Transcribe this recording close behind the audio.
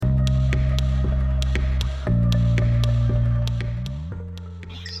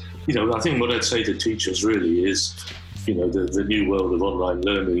I think what I'd say to teachers really is, the new world of online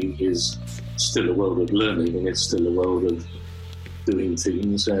learning is still a world of learning, and it's still a world of doing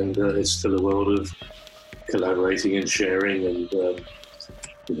things, and it's still a world of collaborating and sharing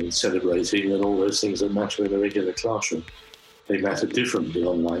and celebrating and all those things that matter in a regular classroom. They matter differently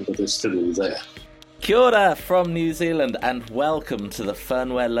online, but they're still all there. Kia ora from New Zealand, and welcome to the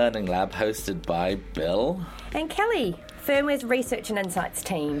Firmware Learning Lab, hosted by Bill and Kelly, Firmware's Research and Insights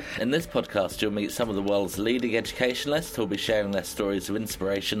team. In this podcast, you'll meet some of the world's leading educationalists who'll be sharing their stories of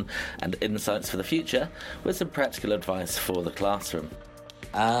inspiration and insights for the future with some practical advice for the classroom.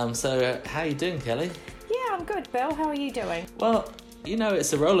 So how are you doing, Kelly? Yeah, I'm good, Bill. How are you doing? Well,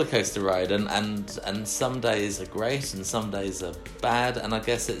 it's a roller coaster ride, and some days are great and some days are bad, and I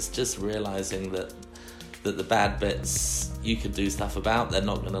guess it's just realising that the bad bits you can do stuff about. They're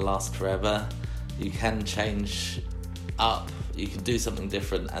not going to last forever. You can change up, you can do something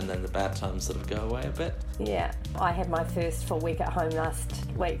different, and then the bad times sort of go away a bit. Yeah, I had my first full week at home last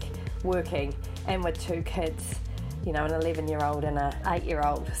week working, and with two kids, an 11-year-old and an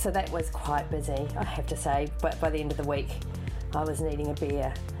 8-year-old, so that was quite busy, I have to say. But by the end of the week I was needing a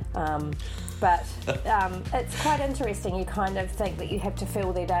beer. But it's quite interesting. You kind of think that you have to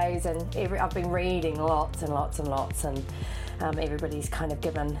fill their days, and I've been reading lots and lots and lots, and everybody's kind of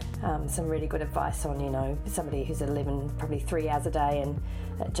given some really good advice on, somebody who's 11, probably 3 hours a day, and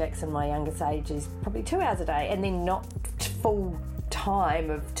at Jackson, my youngest age, is probably 2 hours a day, and then not full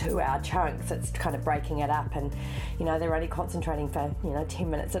time of 2-hour chunks. It's kind of breaking it up, and they're only concentrating for 10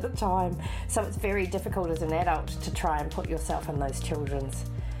 minutes at a time, so it's very difficult as an adult to try and put yourself in those children's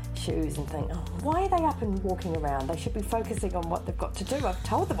shoes and think, oh, why are they up and walking around? They should be focusing on what they've got to do. I've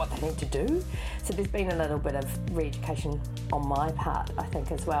told them what they need to do. So there's been a little bit of re-education on my part, I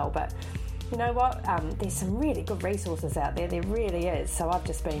think, as well. But you know what? There's some really good resources out there. There really is. So I've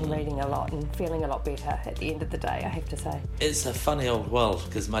just been reading a lot and feeling a lot better at the end of the day, I have to say. It's a funny old world,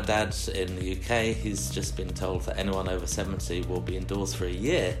 because my dad's in the UK. He's just been told that anyone over 70 will be indoors for a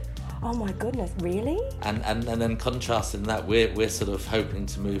year. Oh my goodness, really? And then contrasting that, we're sort of hoping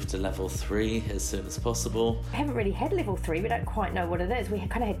to move to level 3 as soon as possible. We haven't really had level 3, we don't quite know what it is. We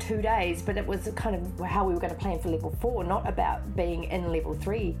kind of had 2 days, but it was kind of how we were going to plan for level 4, not about being in level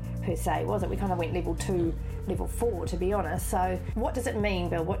 3 per se, was it? We kind of went level 2, level 4, to be honest. So what does it mean,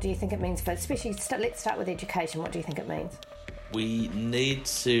 Bill? What do you think it means for, especially, let's start with education. What do you think it means? We need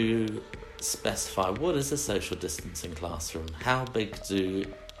to specify, what is a social distancing classroom? How big do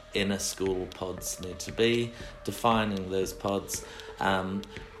inner school pods need to be, defining those pods,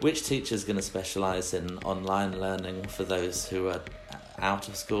 which teacher is going to specialise in online learning for those who are out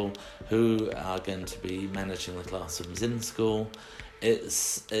of school, who are going to be managing the classrooms in school.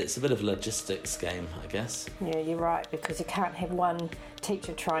 It's a bit of a logistics game, I guess. Yeah, you're right, because you can't have one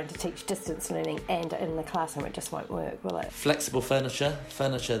teacher trying to teach distance learning and in the classroom. It just won't work, will it? Flexible furniture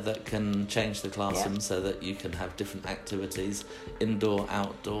that can change the classroom, so that you can have different activities, indoor,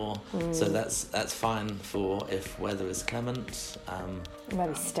 outdoor. So that's fine for if weather is clement.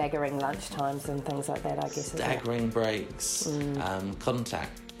 Maybe staggering lunchtimes and things like that, I guess. Staggering breaks,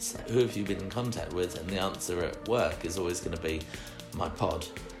 contacts. Who have you been in contact with? And the answer at work is always going to be my pod.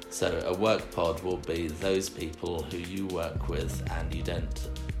 So a work pod will be those people who you work with and you don't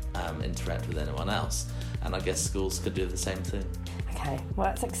interact with anyone else. And I guess schools could do the same thing. Okay, well,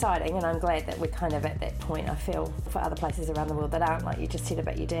 it's exciting, and I'm glad that we're kind of at that point, I feel, for other places around the world that aren't, like you just said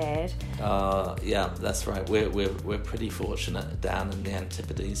about your dad. Yeah, that's right. We're pretty fortunate down in the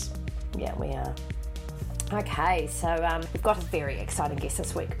Antipodes. Yeah, we are. Okay, so we've got a very exciting guest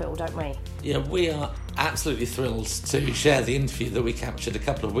this week, Bill, don't we? Yeah, we are absolutely thrilled to share the interview that we captured a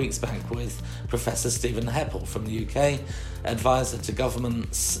couple of weeks back with Professor Stephen Heppell from the UK, advisor to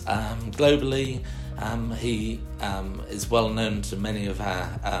governments globally. He is well known to many of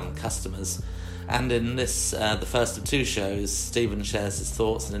our customers. And in this, the first of 2 shows, Stephen shares his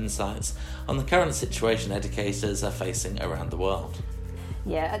thoughts and insights on the current situation educators are facing around the world.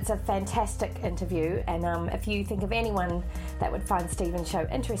 Yeah, it's a fantastic interview, and if you think of anyone that would find Stephen's show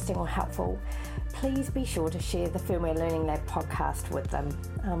interesting or helpful, please be sure to share the Firmware Learning Lab podcast with them,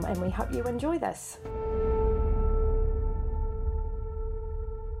 and we hope you enjoy this.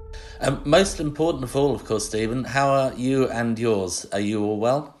 Most important of all, of course, Stephen, how are you and yours? Are you all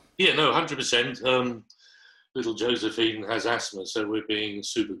well? Yeah, no, 100%. Little Josephine has asthma, so we're being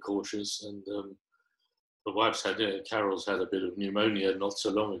super cautious, and the wife's Carol's had a bit of pneumonia not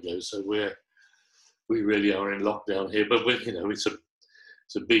so long ago, so we really are in lockdown here. But it's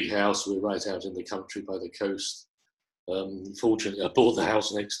a big house. We're right out in the country by the coast. Fortunately, I bought the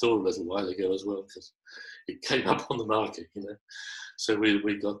house next door a little while ago as well, because it came up on the market. So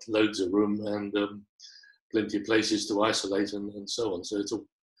we've got loads of room and plenty of places to isolate and so on. So it's all,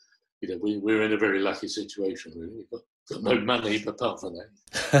 we're in a very lucky situation, really. We've got no money, but apart from that.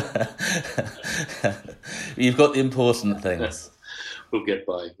 You've got the important things. We'll get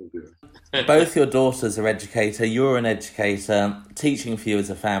by. Both your daughters are educator, you're an educator, teaching for you is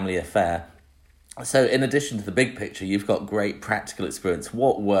a family affair. So in addition to the big picture, you've got great practical experience,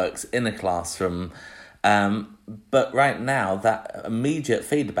 what works in a classroom. But right now, that immediate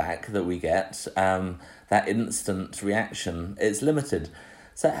feedback that we get, that instant reaction, it's limited.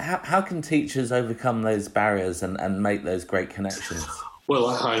 So how can teachers overcome those barriers and make those great connections? Well,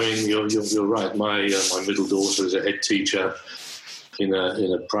 I mean, you're right. My middle daughter is a head teacher in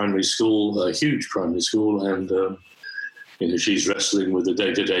a primary school, a huge primary school, and she's wrestling with the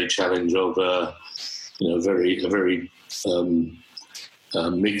day-to-day challenge of a very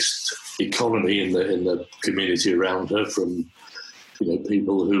mixed economy in the community around her, from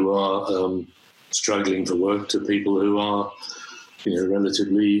people who are struggling for work to people who are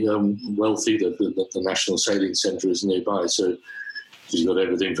relatively wealthy. The National Sailing Centre is nearby, so she's got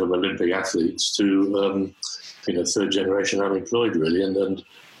everything from Olympic athletes to third generation unemployed, really, and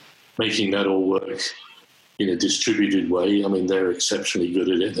making that all work in a distributed way. I mean, they're exceptionally good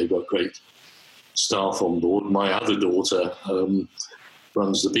at it. They've got great staff on board. My other daughter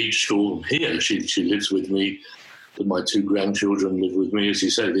runs the beach school here. She lives with me. My two grandchildren live with me. As you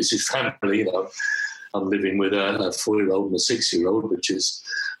say, this is family. I'm living with a 4-year-old and a 6-year-old,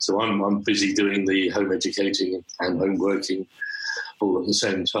 so I'm busy doing the home educating and home working all at the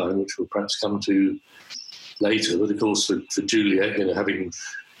same time, which we'll perhaps come to later. But of course, for Juliet, having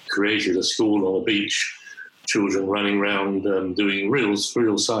created a school on a beach, children running around doing real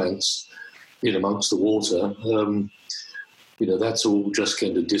science in amongst the water, that's all just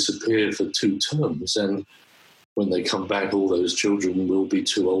going to disappear for 2 terms. And when they come back, all those children will be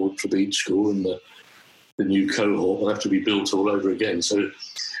too old for beach school, and the new cohort will have to be built all over again. So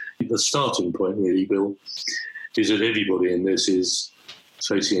the starting point, really, Bill, is that everybody in this is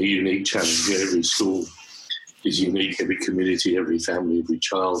facing a unique challenge. Every school is unique, every community, every family, every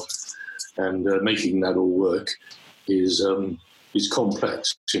child, and making that all work is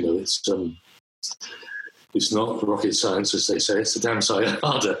complex. It's not rocket science, as they say. It's a damn sight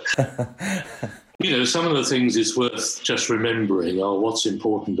harder. Some of the things it's worth just remembering are what's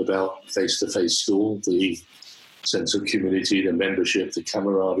important about face-to-face school: the sense of community, the membership, the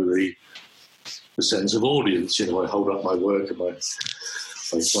camaraderie, the sense of audience. I hold up my work and my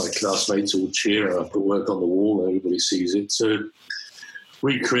classmates all cheer, and I put work on the wall, everybody sees it. So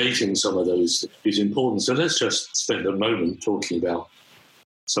recreating some of those is important. So let's just spend a moment talking about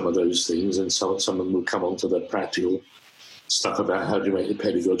some of those things, and some of them will come on to the practical stuff about how do you make the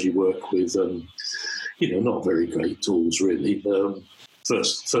pedagogy work with, not very great tools, really.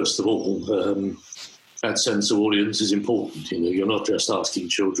 First of all, that sense of audience is important. You're not just asking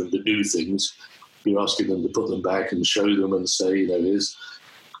children to do things, you're asking them to put them back and show them and say, here's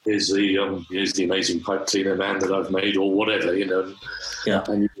the amazing pipe cleaner man that I've made, or whatever, Yeah.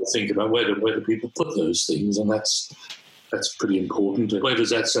 And you think about where do people put those things, and that's pretty important. Where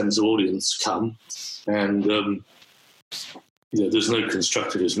does that sense of audience come? And there's no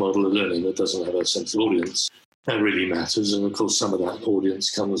constructivist model of learning that doesn't have a sense of audience. That really matters, and of course some of that audience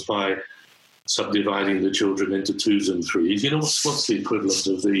comes by subdividing the children into 2s and 3s. What's the equivalent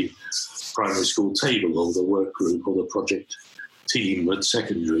of the primary school table or the work group or the project team at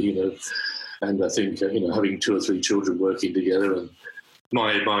secondary? And I think having 2 or 3 children working together, and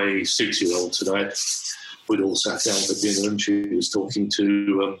my 6-year-old tonight, we'd all sat down for dinner and she was talking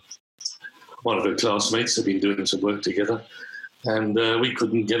to one of her classmates who'd been doing some work together, and we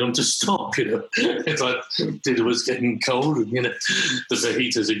couldn't get them to stop. It's like dinner was getting cold, and the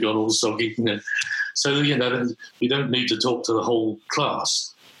heaters had gone all soggy. So you don't need to talk to the whole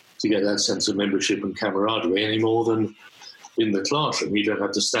class to get that sense of membership and camaraderie any more than in the classroom. You don't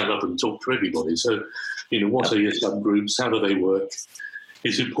have to stand up and talk to everybody. So what are your subgroups? How do they work?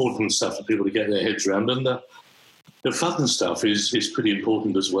 It's important stuff for people to get their heads around, and the fun stuff is pretty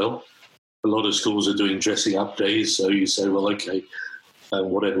important as well. A lot of schools are doing dressing up days, so you say, well, okay,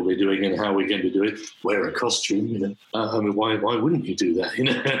 whatever we're doing and how we're going to do it, wear a costume. Why wouldn't you do that?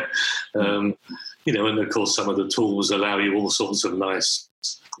 And of course, some of the tools allow you all sorts of nice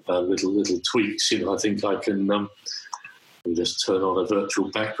little tweaks. I think I can just turn on a virtual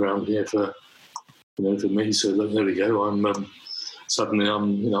background here for me. So look, there we go. Suddenly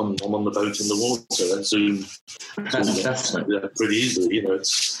I'm on the boat in the water. That Zoom pretty easily.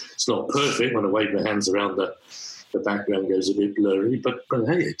 It's not perfect. When I wave my hands around, the background goes a bit blurry. But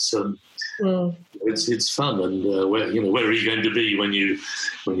hey, it's it's fun, and where are you going to be when you've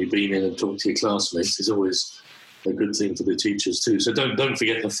been in and talked to your classmates is always a good thing for the teachers too. So don't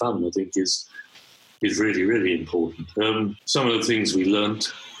forget the fun. I think is really, really important. Some of the things we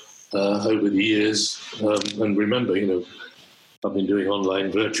learnt over the years, and remember, I've been doing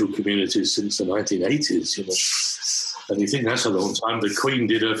online virtual communities since the 1980s, and you think that's a long time. The Queen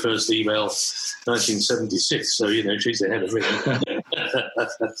did her first email 1976, so she's ahead of me.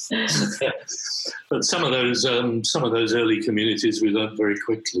 But some of those early communities we learned very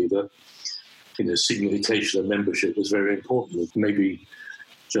quickly that signification of membership was very important. Maybe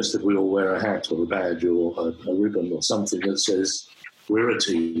just that we all wear a hat or a badge or a ribbon or something that says we're a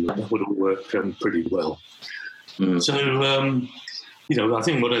team. That would all work pretty well. So, I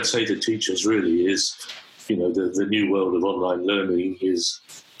think what I'd say to teachers really is, the new world of online learning is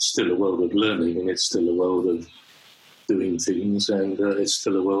still a world of learning, and it's still a world of doing things, and it's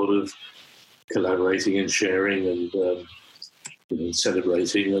still a world of collaborating and sharing and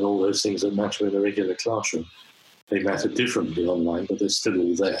celebrating and all those things that matter in a regular classroom. They matter differently online, but they're still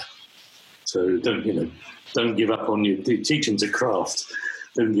all there. So don't give up on your teaching's a craft.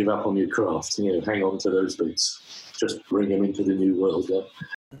 Don't give up on your craft. Hang on to those bits. Just bring them into the new world. Yeah?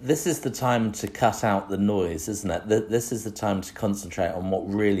 This is the time to cut out the noise, isn't it? This is the time to concentrate on what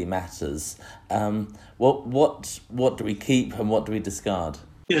really matters. What do we keep and what do we discard?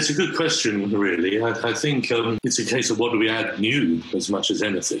 Yeah, it's a good question, really. I think it's a case of what do we add new as much as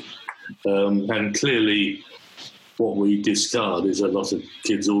anything. And clearly what we discard is a lot of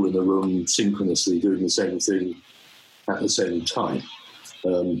kids all in the room synchronously doing the same thing at the same time,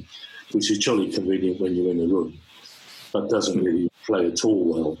 which is jolly convenient when you're in a room, but doesn't really play at all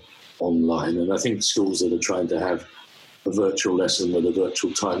well online. And I think schools that are trying to have a virtual lesson with a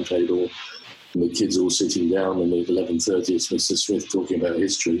virtual timetable and the kids all sitting down and at 11:30 it's Mr. Smith talking about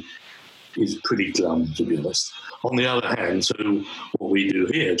history is pretty glum, to be honest. On the other hand, so what we do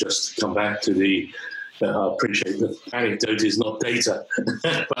here, just to come back to I appreciate the anecdote is not data,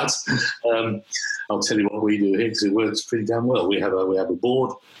 but I'll tell you what we do here because it works pretty damn well. We have a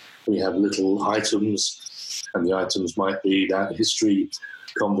board, we have little items, and the items might be that history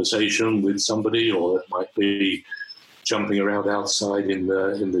conversation with somebody, or it might be jumping around outside in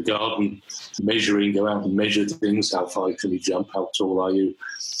the garden, go out and measure things. How far can you jump? How tall are you?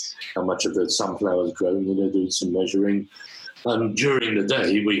 How much of the sunflower's grown? Do some measuring. And during the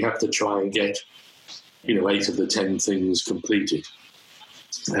day, we have to try and get 8 of the 10 things completed.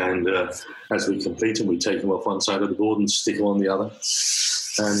 And as we complete them, we take them off one side of the board and stick them on the other.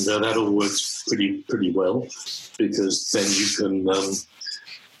 And that all works pretty well, because then you can,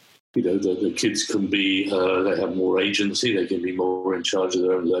 the kids can be, they have more agency, they can be more in charge of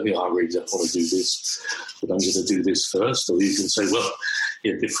their own learning. I really don't want to do this, but I'm going to do this first. Or you can say, well,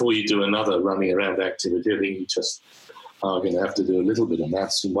 before you do another running around activity, I think you just are going to have to do a little bit of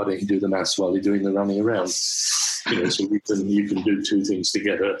maths, and why don't you do the maths while you're doing the running around? So you can do two things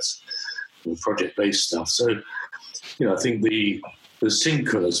together, project-based stuff. So, I think the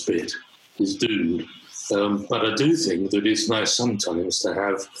synchronous bit is doomed. But I do think that it's nice sometimes to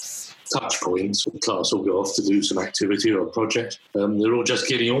have touch points. The class will go off to do some activity or a project. They're all just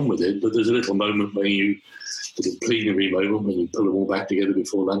getting on with it, but there's a little moment little plenary moment when you pull them all back together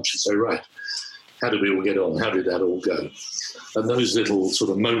before lunch and say, right, how did we all get on? How did that all go? And those little sort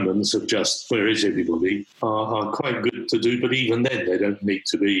of moments of just, where is everybody, are quite good to do, but even then they don't need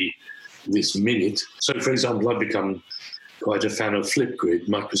to be this minute. So, for example, I've become quite a fan of Flipgrid.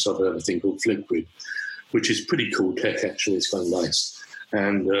 Microsoft have a thing called Flipgrid, which is pretty cool tech, actually. It's quite nice.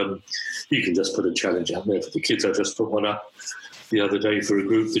 And you can just put a challenge out there for the kids. I just put one up the other day for a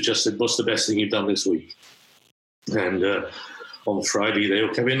group that just said, what's the best thing you've done this week? And on Friday, they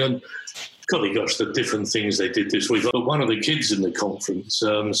all come in and, golly gosh, the different things they did this week. But one of the kids in the conference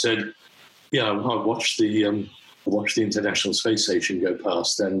said, yeah, I watched the International Space Station go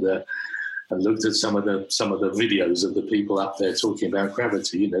past and looked at some of the videos of the people up there talking about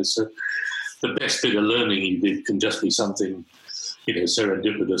gravity, So the best bit of learning you did can just be something,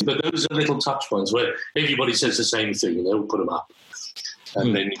 serendipitous. But those are little touch points where everybody says the same thing and they'll put them up,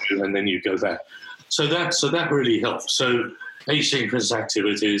 and then you go back. So that really helps. So asynchronous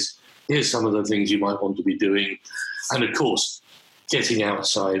activities. Here's some of the things you might want to be doing, and of course, getting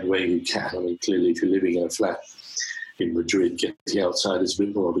outside where you can. I mean, clearly, if you're living in a flat in Madrid, getting outside is a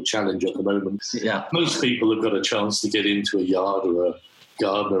bit more of a challenge at the moment. Yeah. Most people have got a chance to get into a yard or a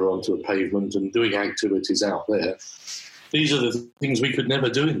garden or onto a pavement and doing activities out there. These are the things we could never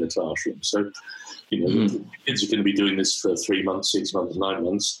do in the classroom. So, the kids are going to be doing this for 3 months, 6 months, 9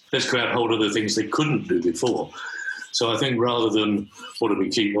 months. Let's grab hold of the things they couldn't do before. So I think rather than what do we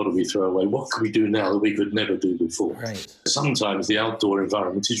keep, what do we throw away, what can we do now that we could never do before? Right. Sometimes the outdoor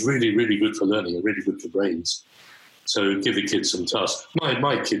environment is really, really good for learning and really good for brains. So give the kids some tasks.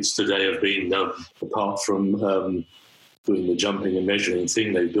 My kids today have been, apart from doing the jumping and measuring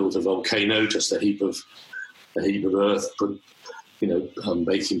thing, they built a volcano, just a heap of earth, put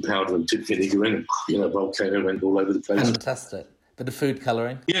baking powder and tipped vinegar in, and volcano went all over the place. Fantastic. Bit of food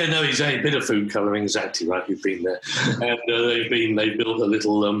colouring. Yeah, no, exactly. A bit of food colouring, exactly right. You've been there, and they built a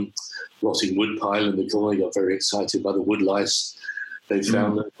little rotting wood pile in the corner. They got very excited by the wood lice they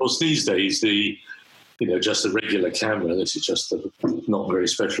found. Of course, these days just a regular camera. This is just a not very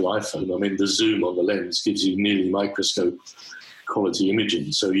special iPhone. I mean, the zoom on the lens gives you nearly microscope quality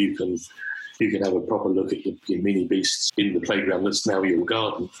imaging, so you can have a proper look at your mini beasts in the playground that's now your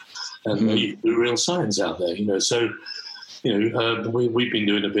garden, and you can do real science out there. So. We've been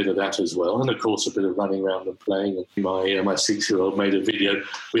doing a bit of that as well, and of course a bit of running around and playing. My 6-year-old made a video.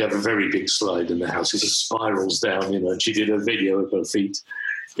 We have a very big slide in the house. It spirals down, and she did a video of her feet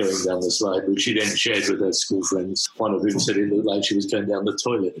going down the slide, which she then shared with her school friends. One of whom said it looked like she was going down the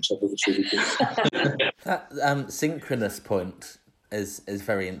toilet, which I thought was really good. That synchronous point is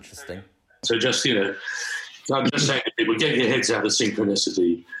very interesting. So just I'm just saying to people, get your heads out of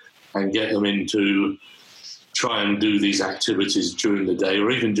synchronicity and get them into. Try and do these activities during the day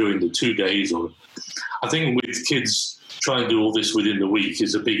or even during the 2 days. Or I think with kids, try and do all this within the week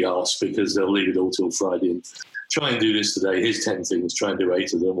is a big ask because they'll leave it all till Friday. And try and do this today. Here's 10 things. Try and do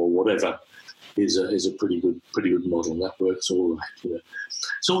 8 of them or whatever is a pretty good model. That works all right.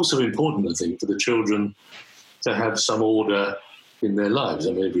 It's also important, I think, for the children to have some order in their lives.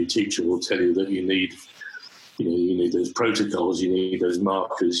 I mean, every teacher will tell you that you need those protocols, you need those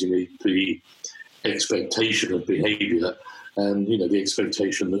markers, you need the expectation of behaviour and the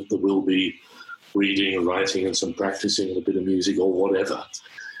expectation that there will be reading and writing and some practicing and a bit of music or whatever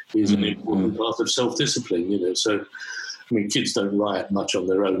is an important part of self-discipline. So I mean, kids don't write much on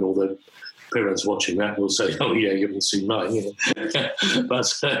their own, although parents watching that will say, oh yeah, you haven't seen mine, but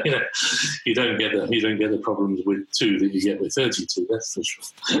you don't get the problems with 2 that you get with 32, that's for sure.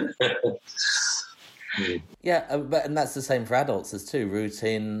 Yeah, and that's the same for adults as too.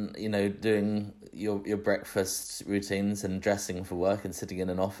 Routine, doing your breakfast routines and dressing for work and sitting in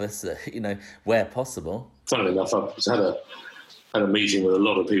an office, where possible. Funnily enough, I had a meeting with a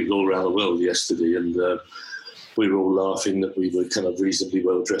lot of people all around the world yesterday, and we were all laughing that we were kind of reasonably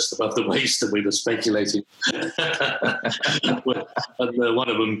well dressed above the waist, and we were speculating. And one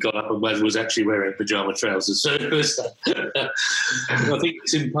of them got up and was actually wearing pajama trousers. So it was, I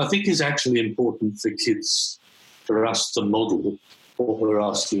think it's actually important for kids, for us to model what we're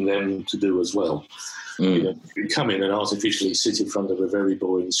asking them to do as well. You come in and artificially sit in front of a very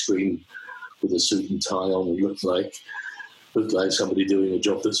boring screen with a suit and tie on and look like somebody doing a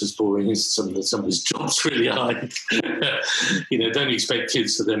job that's as boring as somebody's job's really hard. Don't expect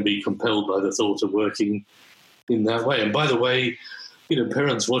kids to then be compelled by the thought of working in that way. And by the way,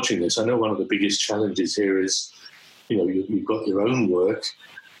 parents watching this, I know one of the biggest challenges here is, you've got your own work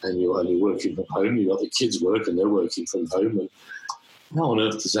and you're only working from home. You've got the kids' work and they're working from home. And how on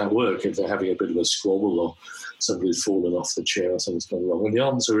earth does that work if they're having a bit of a squabble or somebody's fallen off the chair or something's gone wrong? And the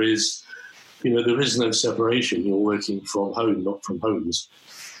answer is, there is no separation. You're working from home, not from homes.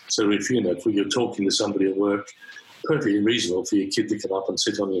 So if you're talking to somebody at work, perfectly reasonable for your kid to come up and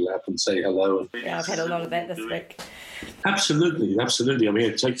sit on your lap and say hello. Yeah, I've had a lot of that this week. Absolutely. I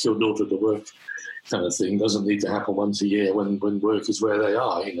mean, take your daughter to work kind of thing. Doesn't need to happen once a year when work is where they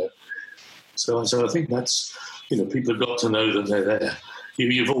are, So I think that's, people have got to know that they're there.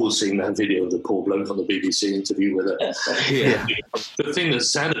 You've all seen that video of the poor bloke on the BBC interview with her. Yeah. The thing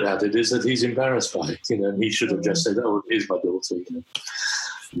that's sad about it is that he's embarrassed by it, and he should have just said, oh, here's my daughter,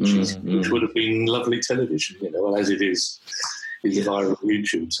 which would have been lovely television, as it is viral on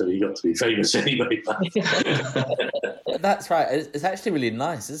YouTube, so he got to be famous anyway. That's right. It's actually really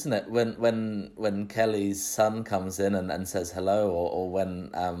nice, isn't it, when Kelly's son comes in and says hello, or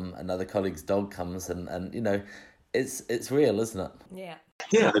when another colleague's dog comes and it's real, isn't it? Yeah.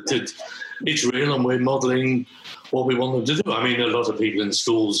 Yeah, it's real, and we're modelling what we want them to do. I mean, a lot of people in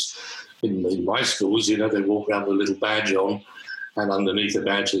schools, in my schools, they walk around with a little badge on, and underneath the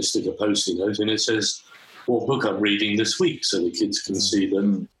badge they stick a Post-it note, and it says, what book I'm reading this week, so the kids can see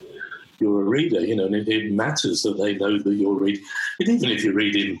that you're a reader, and it matters that they know that you're reading. And even if you're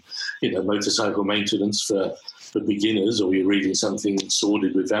reading, motorcycle maintenance for beginners, or you're reading something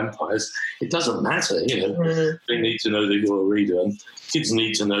sordid with vampires, it doesn't matter, They need to know that you're a reader, and kids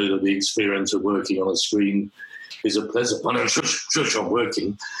need to know that the experience of working on a screen is a pleasant one. And shush, I'm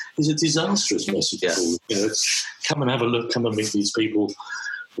working is a disastrous message. Yeah. It's come and have a look, come and meet these people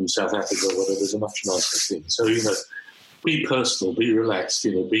from South Africa or whatever. There's a much nicer thing. So, be personal, be relaxed,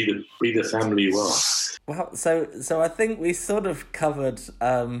 be the family you are. Well, so I think we sort of covered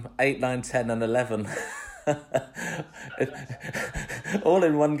 8, 9, 10 and 11 all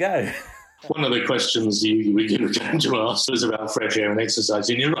in one go. One of the questions you were going to ask was about fresh air and exercise,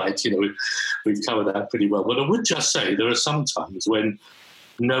 and you're right, we've covered that pretty well. But I would just say there are some times when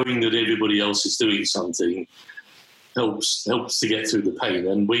knowing that everybody else is doing something helps to get through the pain.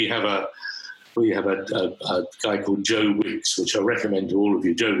 And we have a guy called Joe Wicks, which I recommend to all of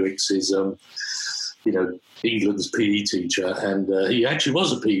you. Joe Wicks is, England's PE teacher, and he actually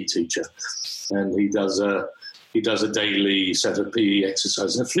was a PE teacher, and he does a daily set of PE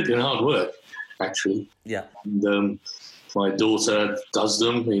exercises. And flipping hard work, actually. Yeah. And my daughter does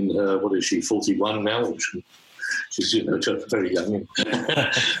them in her, what is she, 41 now? She's very young.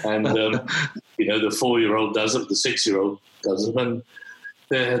 And the 4-year-old does them, the 6-year-old does them, and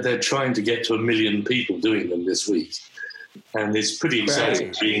they're trying to get to 1 million people doing them this week. And it's pretty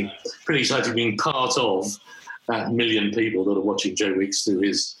exciting being part of that 1 million people that are watching Joe Wicks do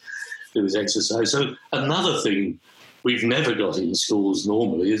his exercise. So another thing we've never got in schools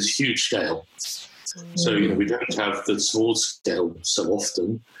normally is huge scale. So, we don't have the small scale so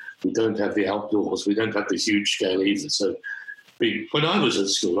often. We don't have the outdoors. We don't have the huge scale either. So when I was at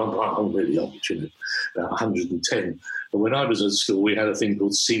school, I'm really old, about 110. But when I was at school, we had a thing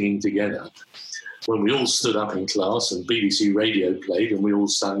called Singing Together, when we all stood up in class and BBC Radio played and we all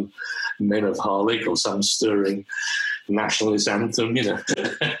sang Men of Harlech or some stirring nationalist anthem,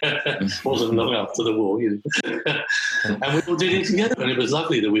 wasn't long after the war, and we all did it together, and it was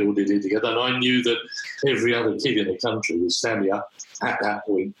lovely that we all did it together. And I knew that every other kid in the country was standing up at that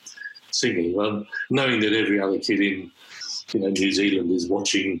point singing. Well, knowing that every other kid in New Zealand is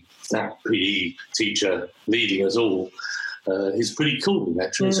watching that PE teacher leading us all is pretty cool,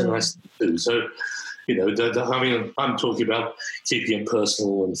 actually. It's a nice thing to do. So, I'm talking about keeping it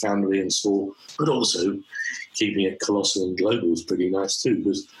personal and family and sport, but also keeping it colossal and global is pretty nice too,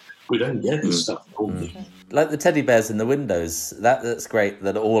 because we don't get this stuff normally. Like the teddy bears in the windows, that's great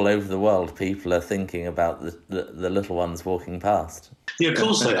that all over the world people are thinking about the little ones walking past. Yeah, of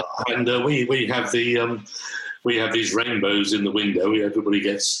course they are. And we have these rainbows in the window. Everybody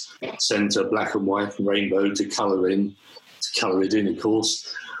gets sent a black and white and rainbow to colour it in, of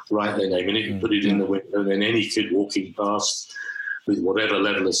course, write their name in it, put it in the window, and then any kid walking past with whatever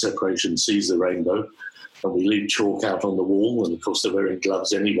level of separation sees the rainbow. And we leave chalk out on the wall, and of course they're wearing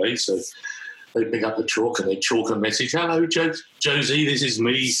gloves anyway, so they pick up the chalk and they chalk a message. Hello, Josie, this is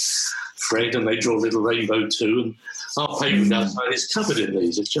me, Fred, and they draw a little rainbow too. And our pavement outside is covered in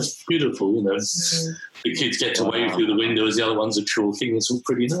these. It's just beautiful, The kids get to wave through the window as the other ones are chalking. It's all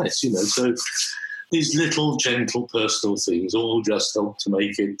pretty nice, So these little, gentle, personal things all just help to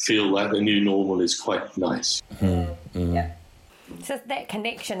make it feel like the new normal is quite nice. Yeah. So that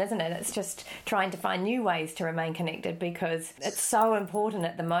connection, isn't it? It's just trying to find new ways to remain connected, because it's so important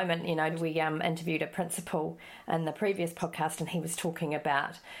at the moment. We interviewed a principal in the previous podcast, and he was talking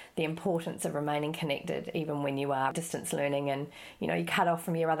about the importance of remaining connected even when you are distance learning, and you cut off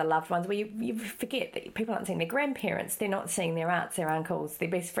from your other loved ones, where you forget that people aren't seeing their grandparents, they're not seeing their aunts, their uncles, their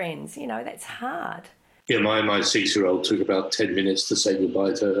best friends. That's hard. Yeah, my 6-year-old took about 10 minutes to say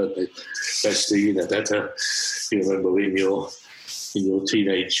goodbye to her bestie. You remember in your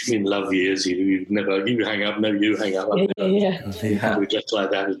teenage in love years, you hang up, no, you hang up. Yeah. We're just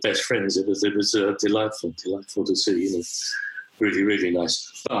like that as best friends. It was delightful to see. Really, really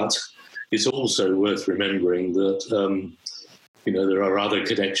nice. But it's also worth remembering that there are other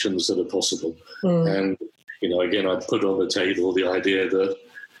connections that are possible. And again, I put on the table the idea that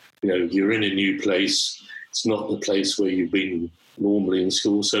you're in a new place. It's not the place where you've been normally in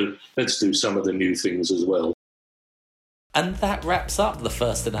school. So let's do some of the new things as well. And that wraps up the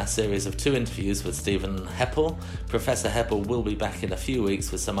first in our series of 2 interviews with Stephen Heppell. Professor Heppell will be back in a few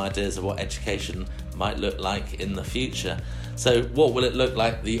weeks with some ideas of what education might look like in the future. So what will it look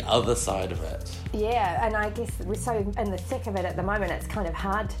like the other side of it? Yeah, and I guess we're so in the thick of it at the moment, it's kind of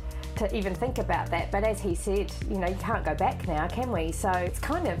hard to even think about that. But as he said, you can't go back now, can we? So it's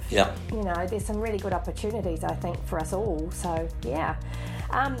kind of, there's some really good opportunities, I think, for us all. So, yeah.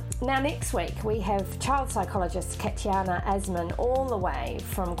 Now next week we have child psychologist Katiana Asman all the way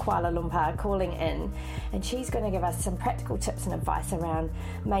from Kuala Lumpur calling in, and she's going to give us some practical tips and advice around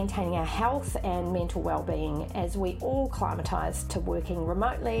maintaining our health and mental well-being as we all climatise to working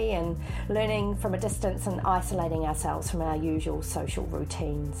remotely and learning from a distance and isolating ourselves from our usual social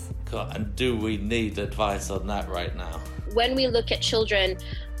routines. Cool. And do we need advice on that right now? When we look at children,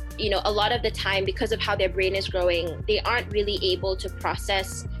 a lot of the time, because of how their brain is growing, they aren't really able to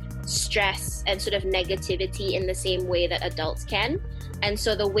process stress and sort of negativity in the same way that adults can. And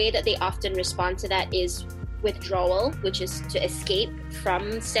so the way that they often respond to that is withdrawal, which is to escape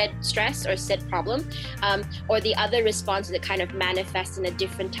from said stress or said problem, or the other response is it kind of manifests in a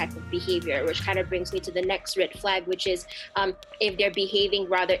different type of behavior, which kind of brings me to the next red flag, which is if they're behaving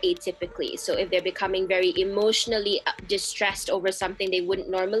rather atypically. So if they're becoming very emotionally distressed over something they wouldn't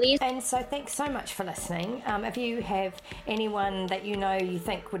normally. And so thanks so much for listening. If you have anyone that you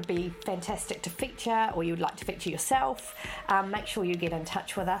think would be fantastic to feature, or you'd like to feature yourself, make sure you get in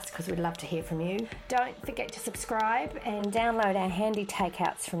touch with us because we'd love to hear from you. Don't forget to subscribe and download our handy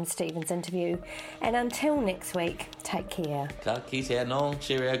takeouts from Stephen's interview. And until next week, take care. Ka kite anō,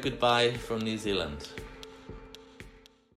 cheerio, goodbye from New Zealand.